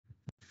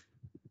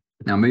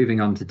Now, moving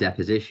on to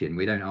deposition,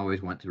 we don't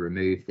always want to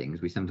remove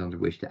things. We sometimes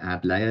wish to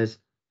add layers.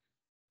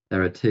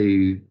 There are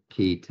two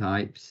key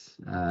types,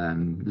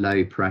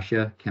 low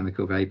pressure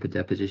chemical vapor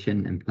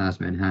deposition and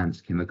plasma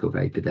enhanced chemical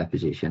vapor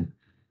deposition.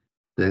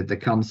 The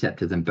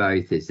concept of them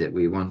both is that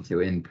we want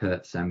to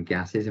input some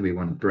gases and we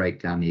want to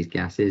break down these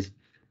gases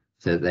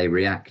so that they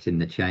react in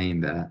the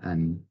chamber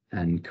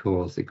and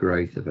cause the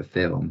growth of a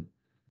film.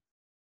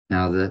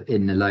 Now,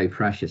 in the low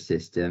pressure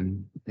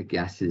system, the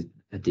gases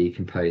are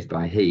decomposed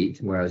by heat,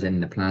 whereas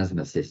in the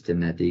plasma system,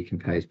 they're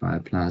decomposed by a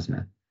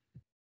plasma.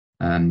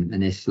 And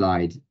this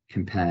slide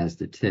compares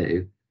the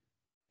two.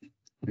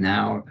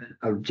 Now,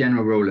 a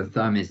general rule of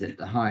thumb is that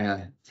the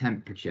higher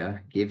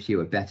temperature gives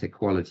you a better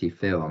quality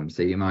film.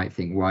 So you might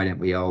think, why don't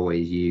we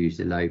always use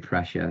the low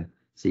pressure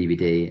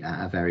CVD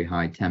at a very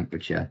high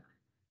temperature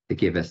to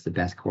give us the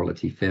best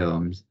quality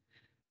films?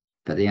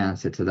 But the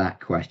answer to that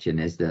question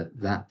is that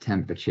that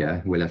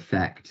temperature will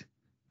affect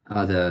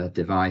other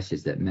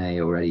devices that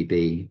may already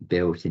be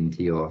built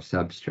into your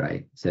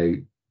substrate. So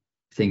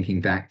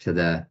thinking back to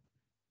the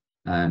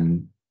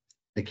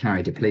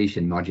carrier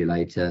depletion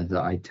modulator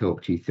that I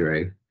talked you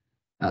through,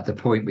 at the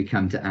point we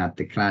come to add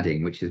the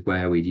cladding, which is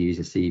where we'd use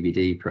a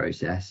CVD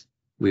process,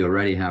 we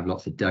already have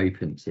lots of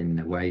dopants in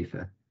the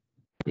wafer.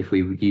 If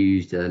we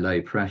used a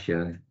low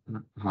pressure,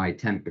 high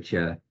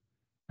temperature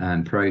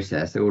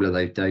process, all of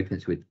those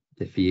dopants would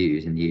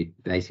diffuse and you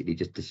basically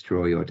just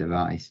destroy your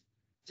device.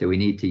 So we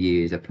need to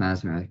use a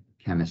plasma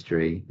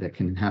chemistry that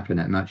can happen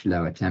at much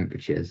lower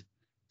temperatures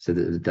so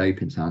that the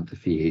dopants aren't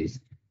diffused.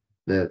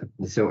 The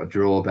sort of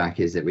drawback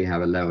is that we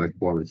have a lower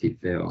quality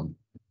film.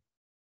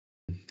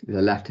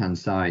 The left-hand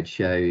side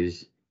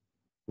shows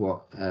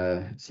what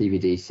a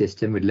CVD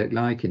system would look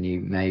like, and you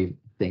may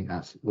think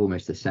that's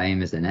almost the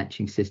same as an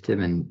etching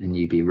system, and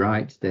you'd be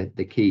right.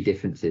 The key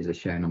differences are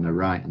shown on the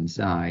right-hand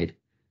side.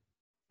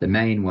 The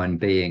main one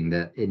being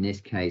that in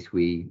this case,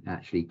 we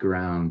actually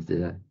ground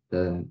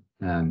the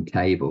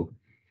table.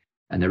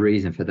 And the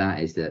reason for that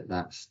is that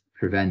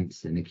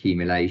prevents an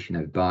accumulation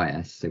of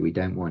bias. So we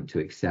don't want to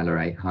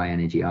accelerate high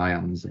energy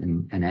ions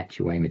and etch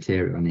away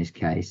material in this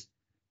case.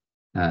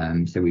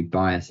 So we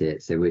bias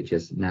it so it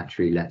just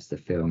naturally lets the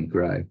film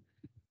grow.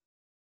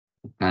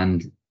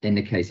 And in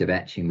the case of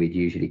etching, we'd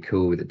usually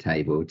cool the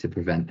table to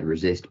prevent the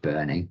resist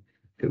burning.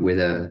 But with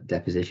a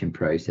deposition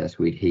process,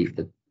 we'd heat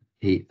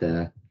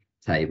the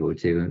table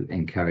to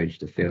encourage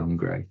the film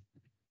growth.